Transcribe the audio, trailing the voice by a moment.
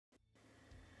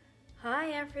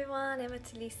Hi everyone, Emma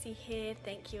Talisi here.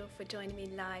 Thank you for joining me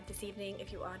live this evening.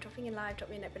 If you are dropping in live, drop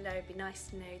me a note below. It'd be nice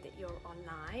to know that you're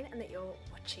online and that you're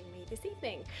watching me this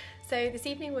evening. So this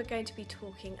evening we're going to be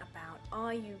talking about,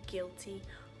 are you guilty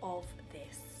of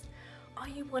this? Are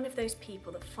you one of those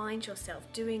people that find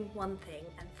yourself doing one thing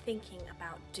and thinking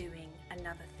about doing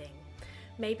another thing?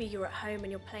 Maybe you're at home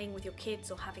and you're playing with your kids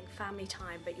or having family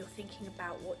time, but you're thinking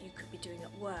about what you could be doing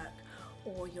at work,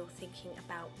 or you're thinking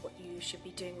about what you should be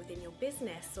doing within your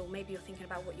business, or maybe you're thinking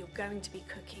about what you're going to be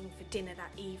cooking for dinner that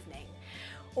evening.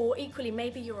 Or equally,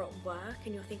 maybe you're at work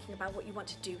and you're thinking about what you want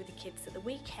to do with the kids at the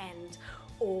weekend,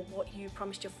 or what you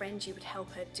promised your friend you would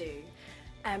help her do.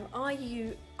 Are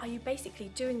you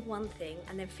basically doing one thing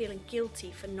and then feeling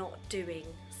guilty for not doing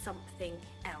something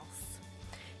else?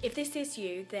 If this is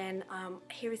you, then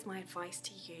here is my advice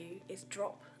to you, is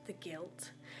drop the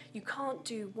guilt. You can't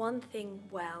do one thing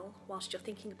well whilst you're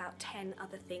thinking about 10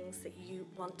 other things that you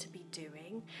want to be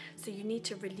doing. So you need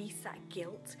to release that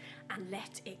guilt and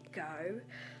let it go.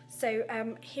 So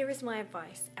here is my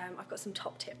advice. I've got some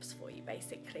top tips for you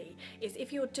basically. Is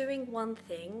if you're doing one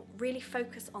thing, really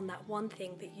focus on that one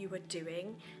thing that you are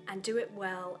doing and do it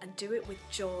well and do it with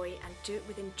joy and do it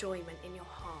with enjoyment in your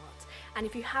heart. And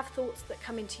if you have thoughts that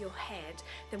come into your head,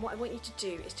 then what I want you to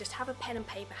do is just have a pen and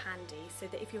paper handy, so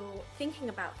that if you're thinking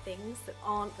about things that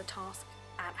aren't the task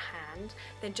at hand,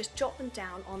 then just jot them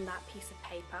down on that piece of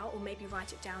paper, or maybe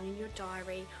write it down in your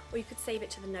diary, or you could save it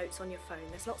to the notes on your phone.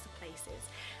 There's lots of places.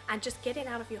 And just get it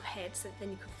out of your head so that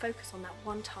then you can focus on that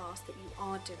one task that you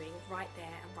are doing right there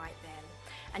and right then.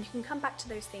 And you can come back to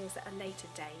those things at a later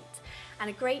date. And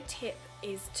a great tip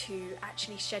is to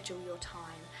actually schedule your time.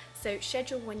 So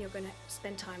schedule when you're going to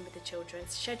spend time with the children,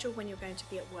 schedule when you're going to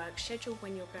be at work, schedule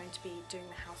when you're going to be doing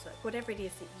the housework, whatever it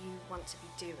is that you want to be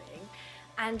doing.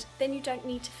 And then you don't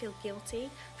need to feel guilty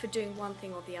for doing one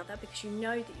thing or the other, because you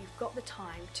know that you've got the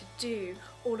time to do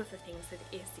all of the things that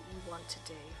it is that you want to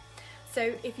do.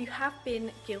 So if you have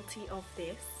been guilty of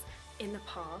this in the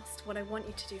past, what I want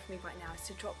you to do for me right now is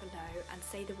to drop below and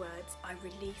say the words, I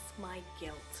release my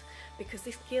guilt, because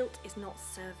this guilt is not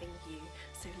serving you,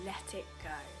 so let it go.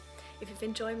 If you've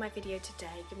enjoyed my video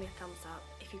today, give me a thumbs up.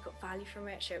 If you've got value from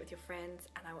it, share it with your friends,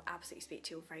 and I will absolutely speak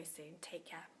to you all very soon. Take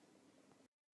care.